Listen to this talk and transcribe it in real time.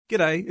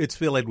G'day, it's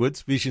Phil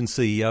Edwards, Vision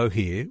CEO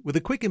here, with a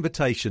quick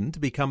invitation to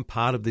become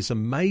part of this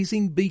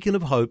amazing beacon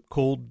of hope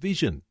called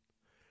Vision.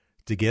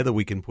 Together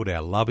we can put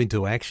our love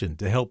into action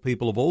to help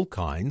people of all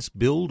kinds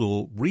build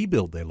or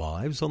rebuild their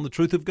lives on the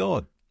truth of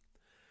God.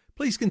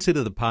 Please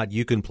consider the part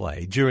you can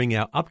play during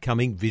our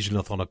upcoming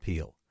Visionathon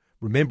appeal,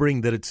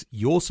 remembering that it's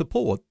your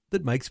support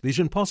that makes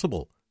Vision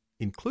possible,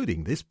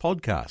 including this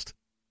podcast.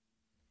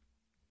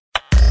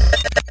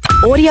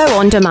 Audio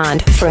on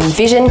demand from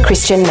Vision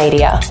Christian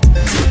Media.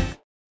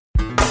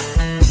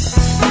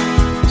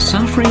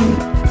 Suffering,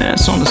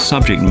 that's not a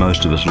subject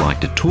most of us like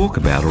to talk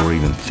about or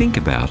even think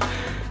about,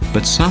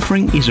 but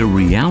suffering is a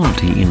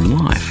reality in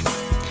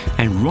life.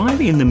 And right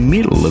in the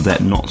middle of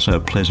that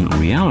not-so-pleasant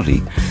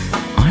reality,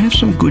 I have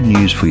some good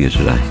news for you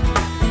today.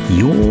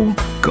 Your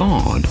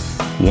God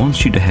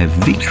wants you to have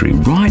victory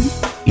right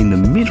in the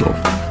middle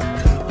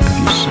of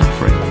your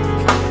suffering.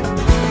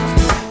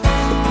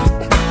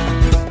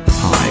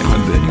 Hi,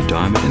 I'm Bernie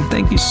Diamond, and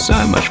thank you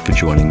so much for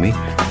joining me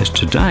as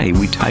today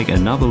we take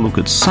another look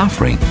at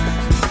suffering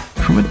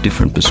from a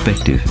different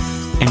perspective.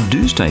 And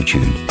do stay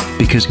tuned,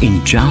 because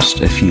in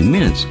just a few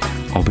minutes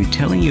I'll be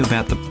telling you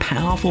about the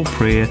powerful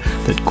prayer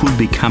that could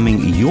be coming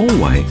your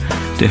way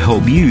to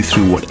help you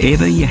through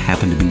whatever you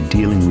happen to be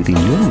dealing with in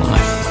your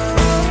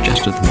life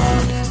just at the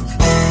moment.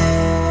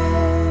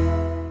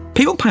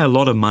 People pay a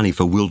lot of money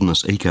for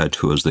wilderness eco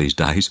tours these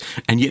days,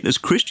 and yet as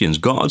Christians,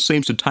 God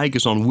seems to take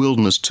us on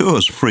wilderness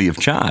tours free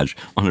of charge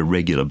on a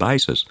regular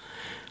basis.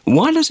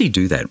 Why does he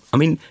do that? I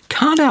mean,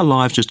 can't our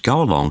lives just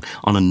go along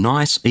on a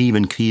nice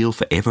even keel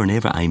forever and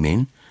ever,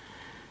 amen?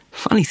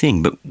 Funny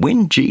thing, but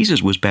when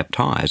Jesus was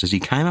baptized, as he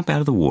came up out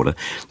of the water,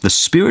 the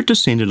Spirit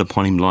descended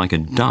upon him like a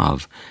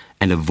dove,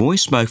 and a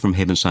voice spoke from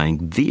heaven saying,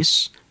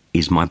 "This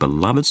is my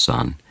beloved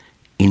Son,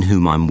 in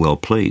whom I'm well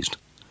pleased."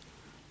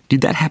 Did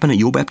that happen at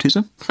your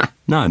baptism?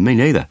 No, me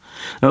neither.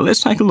 Now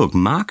let's take a look.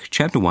 Mark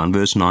chapter 1,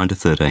 verse 9 to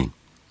 13.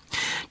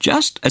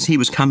 Just as he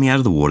was coming out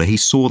of the water, he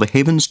saw the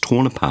heavens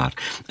torn apart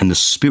and the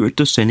Spirit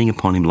descending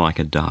upon him like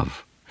a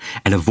dove.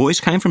 And a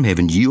voice came from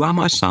heaven, "You are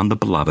my Son, the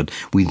beloved.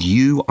 With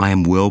you I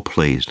am well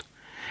pleased."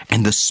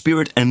 And the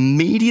Spirit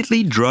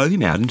immediately drove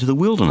him out into the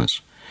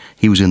wilderness.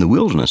 He was in the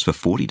wilderness for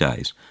 40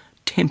 days,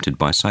 tempted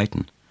by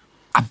Satan.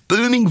 A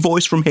booming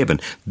voice from heaven,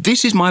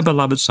 "This is my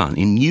beloved Son.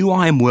 In you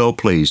I am well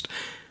pleased."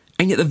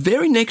 And yet the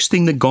very next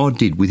thing that God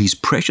did with his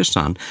precious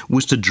Son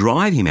was to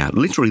drive him out.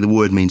 Literally, the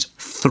word means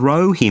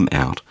throw him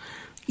out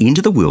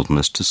into the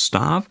wilderness to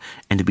starve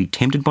and to be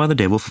tempted by the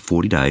devil for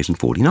 40 days and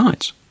 40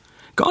 nights.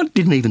 God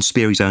didn't even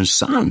spare his own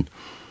Son.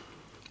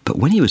 But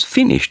when he was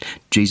finished,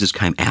 Jesus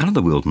came out of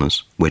the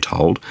wilderness, we're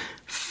told,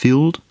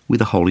 filled with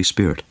the Holy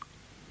Spirit.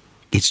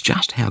 It's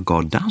just how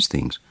God does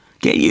things.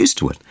 Get used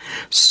to it.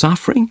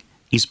 Suffering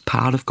is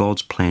part of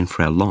God's plan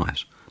for our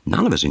lives.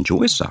 None of us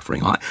enjoy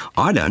suffering.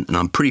 I don't, and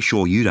I'm pretty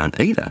sure you don't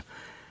either.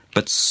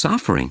 But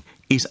suffering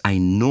is a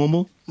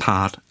normal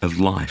part of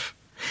life.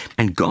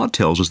 And God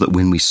tells us that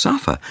when we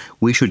suffer,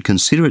 we should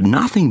consider it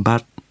nothing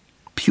but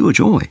pure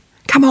joy.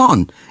 Come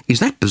on,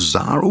 is that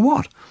bizarre or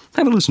what?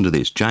 Have a listen to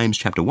this, James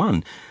chapter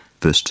 1,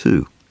 verse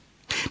 2.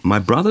 "My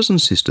brothers and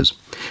sisters,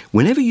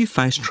 whenever you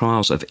face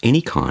trials of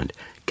any kind,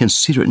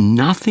 consider it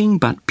nothing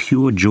but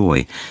pure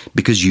joy,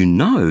 because you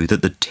know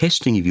that the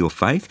testing of your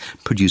faith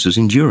produces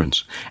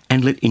endurance.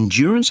 And let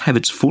endurance have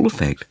its full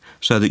effect,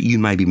 so that you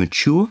may be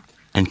mature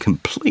and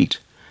complete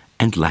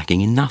and lacking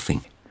in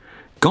nothing."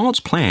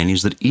 God's plan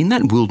is that in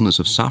that wilderness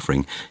of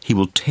suffering, he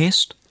will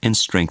test and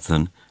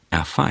strengthen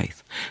our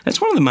faith. That's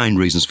one of the main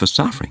reasons for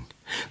suffering.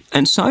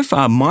 And so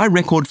far, my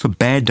record for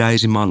bad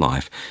days in my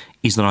life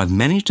is that I've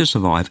managed to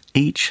survive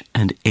each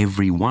and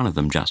every one of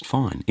them just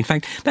fine. In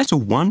fact, that's a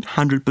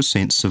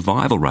 100%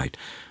 survival rate.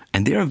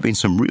 And there have been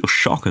some real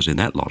shockers in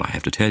that lot, I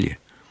have to tell you.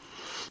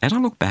 As I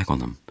look back on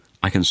them,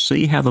 I can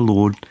see how the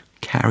Lord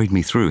carried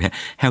me through,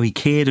 how he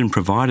cared and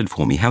provided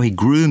for me, how he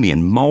grew me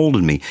and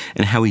moulded me,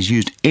 and how he's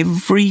used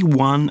every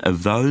one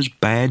of those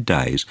bad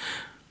days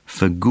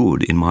for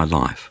good in my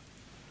life.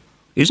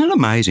 Isn't it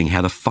amazing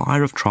how the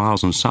fire of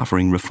trials and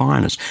suffering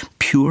refine us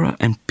purer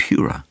and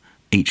purer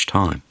each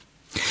time?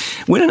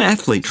 When an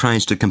athlete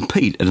trains to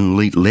compete at an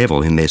elite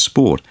level in their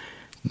sport,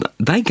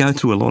 they go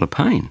through a lot of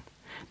pain.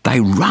 They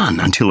run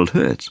until it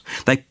hurts.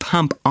 They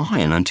pump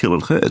iron until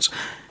it hurts.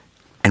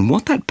 And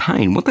what that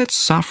pain, what that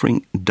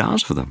suffering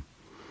does for them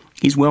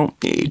is, well,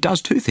 it does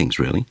two things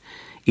really.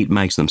 It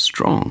makes them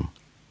strong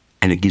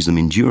and it gives them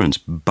endurance.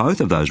 Both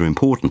of those are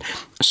important.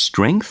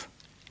 Strength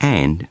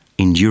and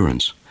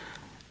endurance.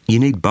 You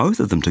need both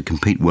of them to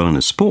compete well in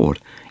a sport,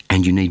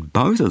 and you need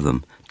both of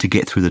them to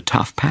get through the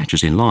tough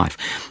patches in life.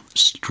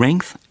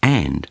 Strength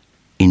and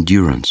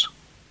endurance.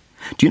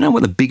 Do you know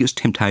what the biggest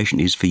temptation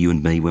is for you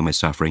and me when we're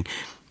suffering?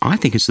 I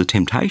think it's the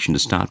temptation to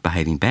start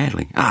behaving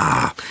badly.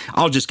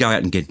 I'll just go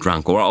out and get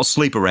drunk, or I'll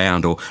sleep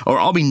around, or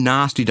I'll be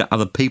nasty to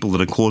other people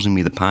that are causing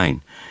me the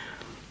pain.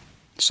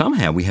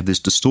 Somehow we have this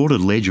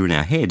distorted ledger in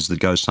our heads that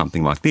goes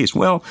something like this.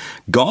 Well,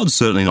 God's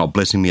certainly not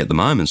blessing me at the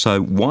moment,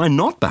 so why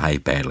not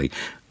behave badly?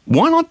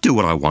 Why not do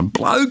what I want?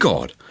 Blow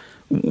God.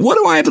 What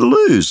do I have to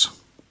lose?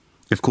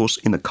 Of course,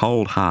 in the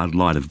cold, hard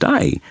light of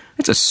day,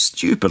 it's a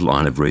stupid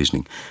line of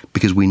reasoning,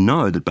 because we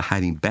know that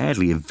behaving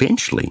badly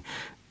eventually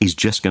is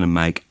just going to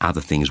make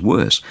other things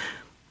worse.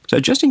 So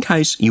just in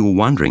case you were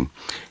wondering,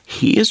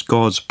 here's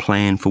God's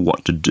plan for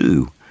what to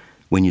do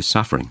when you're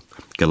suffering.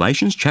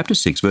 Galatians chapter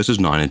 6, verses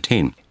 9 and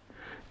 10.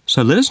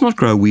 So let us not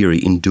grow weary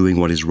in doing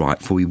what is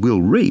right, for we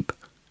will reap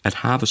at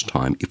harvest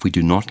time if we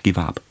do not give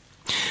up.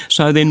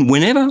 So then,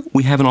 whenever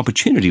we have an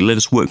opportunity, let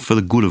us work for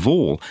the good of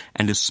all,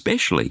 and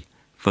especially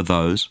for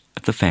those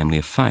of the family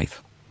of faith.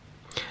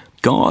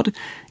 God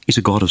is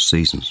a God of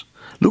seasons.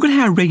 Look at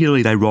how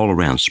regularly they roll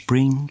around: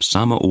 spring,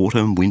 summer,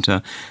 autumn,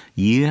 winter,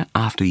 year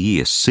after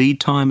year, seed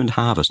time and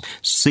harvest,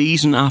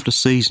 season after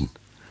season.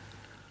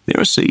 There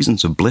are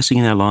seasons of blessing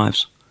in our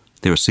lives.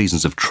 There are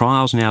seasons of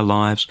trials in our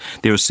lives.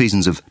 There are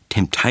seasons of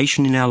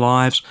temptation in our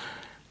lives.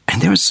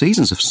 And there are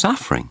seasons of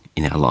suffering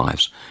in our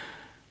lives.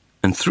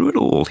 And through it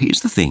all,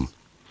 here's the thing: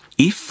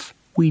 if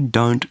we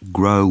don't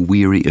grow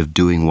weary of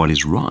doing what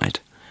is right,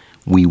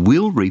 we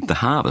will reap the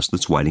harvest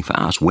that's waiting for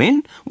us.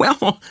 When?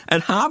 Well,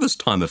 at harvest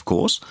time, of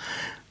course.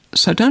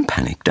 So don't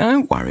panic,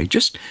 don't worry,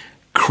 just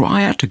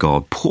cry out to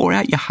God, pour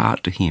out your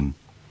heart to Him.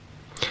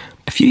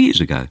 A few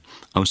years ago,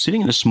 I was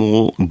sitting in a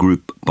small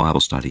group Bible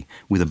study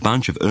with a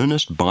bunch of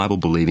earnest,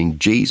 Bible-believing,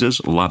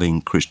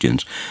 Jesus-loving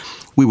Christians.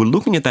 We were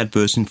looking at that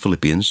verse in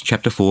Philippians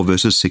chapter 4,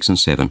 verses 6 and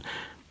 7,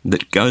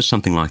 that goes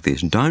something like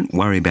this: "Don't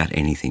worry about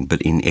anything,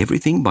 but in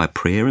everything by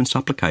prayer and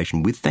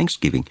supplication with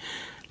thanksgiving,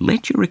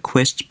 let your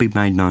requests be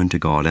made known to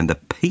God, and the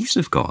peace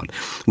of God,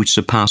 which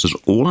surpasses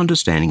all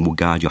understanding, will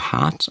guard your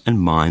hearts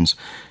and minds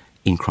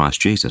in Christ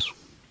Jesus."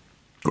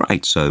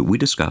 Great, so we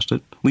discussed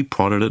it, we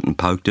prodded it and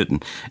poked it,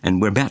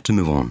 and we're about to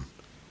move on.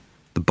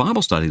 The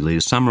Bible study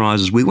leader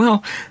summarises with,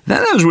 "Well,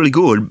 that was really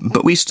good,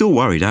 but we still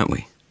worry, don't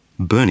we?"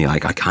 Bernie, I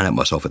can't help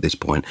myself at this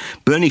point.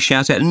 Bernie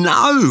shouts out,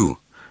 "No!"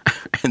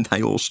 And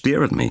they all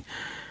stare at me.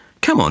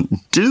 Come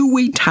on, do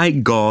we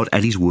take God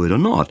at His word or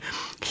not?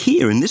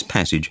 Here in this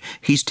passage,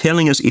 He's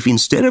telling us if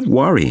instead of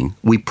worrying,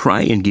 we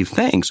pray and give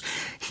thanks,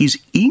 His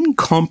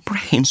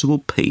incomprehensible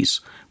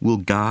peace will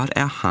guard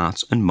our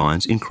hearts and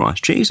minds in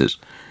Christ Jesus.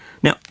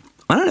 Now,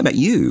 I don't know about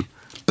you,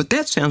 but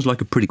that sounds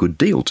like a pretty good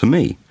deal to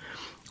me.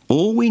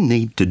 All we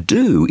need to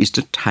do is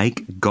to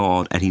take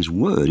God at His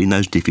word in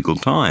those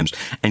difficult times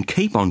and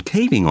keep on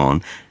keeping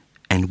on,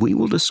 and we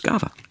will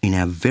discover in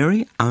our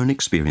very own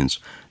experience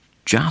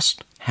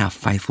just how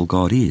faithful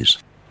God is.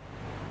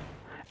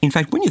 In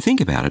fact, when you think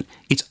about it,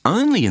 it's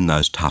only in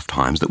those tough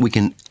times that we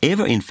can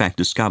ever in fact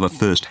discover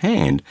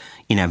firsthand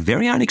in our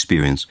very own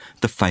experience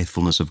the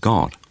faithfulness of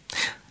God.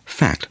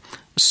 Fact,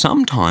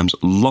 sometimes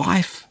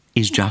life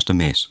is just a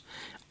mess.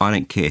 I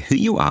don't care who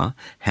you are,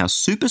 how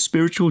super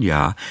spiritual you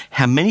are,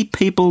 how many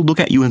people look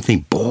at you and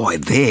think, boy,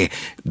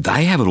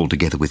 they have it all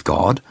together with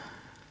God.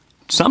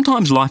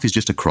 Sometimes life is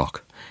just a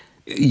crock.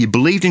 You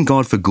believed in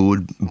God for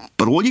good,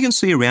 but all you can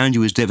see around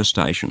you is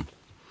devastation.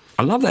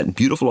 I love that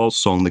beautiful old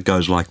song that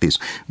goes like this: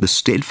 "The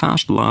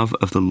steadfast love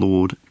of the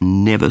Lord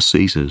never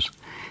ceases.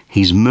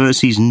 His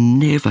mercies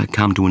never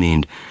come to an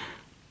end.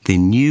 They're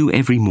new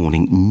every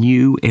morning,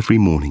 new every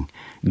morning.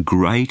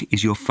 Great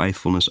is your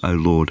faithfulness, O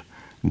Lord.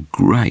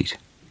 Great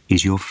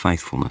is your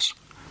faithfulness."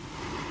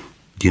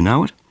 Do you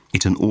know it?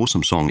 It's an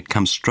awesome song. It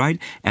comes straight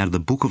out of the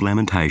book of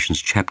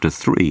Lamentations, chapter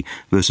 3,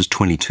 verses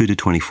 22 to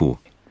 24.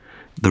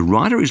 The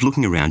writer is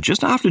looking around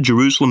just after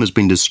Jerusalem has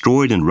been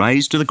destroyed and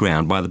razed to the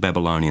ground by the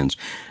Babylonians.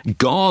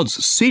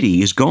 God's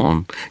city is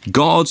gone.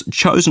 God's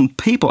chosen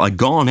people are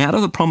gone out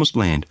of the promised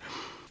land.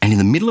 And in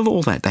the middle of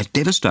all that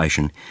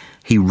devastation,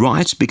 he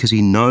writes because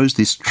he knows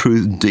this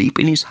truth deep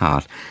in his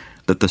heart,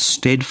 that the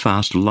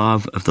steadfast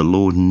love of the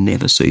Lord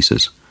never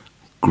ceases.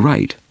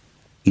 Great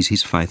is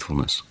His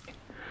faithfulness.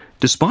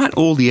 Despite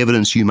all the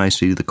evidence you may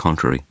see to the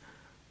contrary,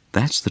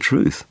 that's the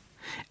truth.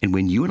 And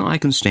when you and I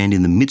can stand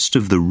in the midst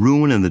of the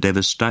ruin and the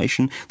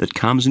devastation that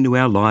comes into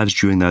our lives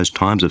during those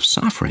times of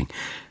suffering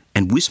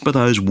and whisper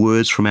those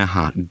words from our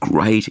heart,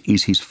 great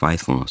is His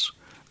faithfulness,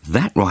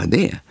 that right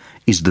there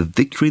is the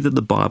victory that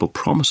the Bible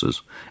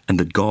promises and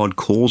that God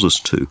calls us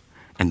to,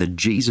 and that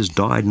Jesus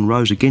died and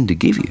rose again to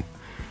give you.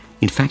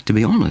 In fact, to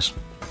be honest,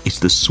 it's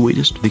the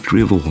sweetest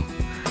victory of all.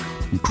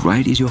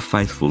 Great is your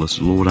faithfulness,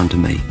 Lord, unto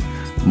me.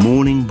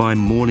 Morning by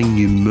morning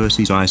new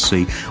mercies I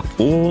see.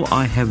 All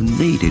I have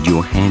needed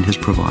your hand has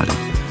provided.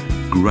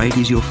 Great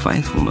is your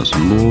faithfulness,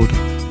 Lord,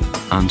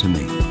 unto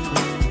me.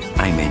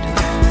 Amen to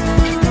that.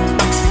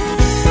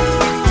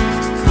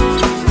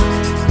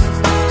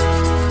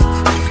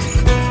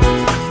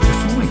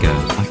 Before I go,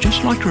 I'd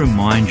just like to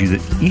remind you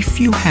that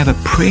if you have a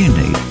prayer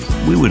need,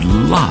 we would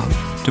love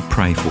to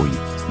pray for you.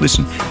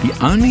 Listen, the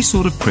only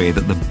sort of prayer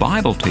that the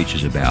Bible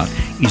teaches about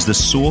is the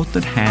sort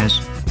that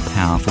has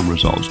powerful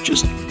results.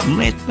 Just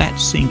let that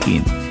sink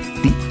in.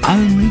 The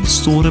only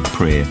sort of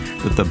prayer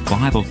that the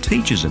Bible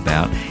teaches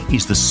about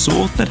is the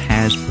sort that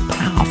has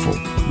powerful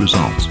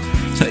results.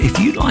 So if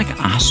you'd like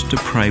us to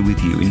pray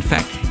with you, in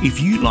fact, if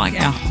you'd like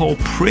our whole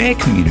prayer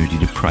community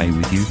to pray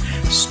with you,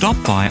 stop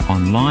by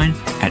online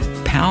at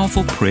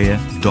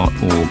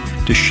powerfulprayer.org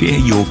to share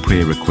your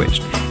prayer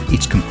request.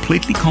 It's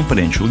completely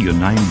confidential. Your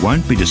name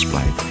won't be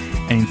displayed.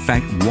 And in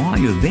fact, while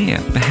you're there,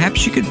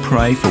 perhaps you could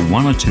pray for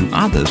one or two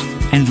others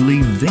and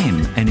leave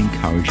them an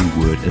encouraging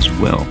word as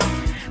well.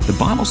 The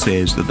Bible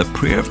says that the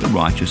prayer of the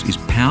righteous is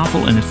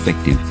powerful and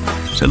effective.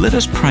 So let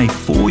us pray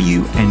for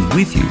you and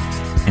with you.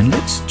 And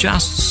let's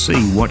just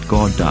see what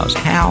God does,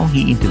 how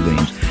He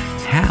intervenes,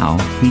 how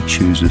He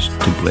chooses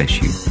to bless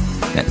you.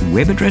 That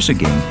web address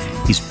again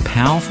is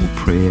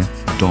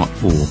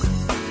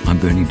powerfulprayer.org. I'm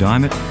Bernie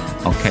Diamond.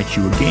 I'll catch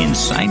you again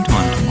same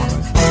time tomorrow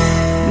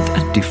with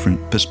a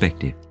different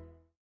perspective.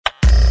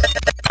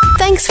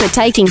 Thanks for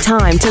taking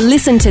time to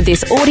listen to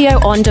this audio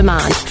on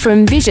demand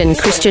from Vision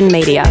Christian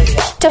Media.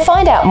 To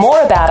find out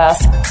more about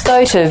us,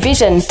 go to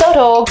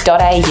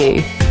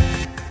vision.org.au.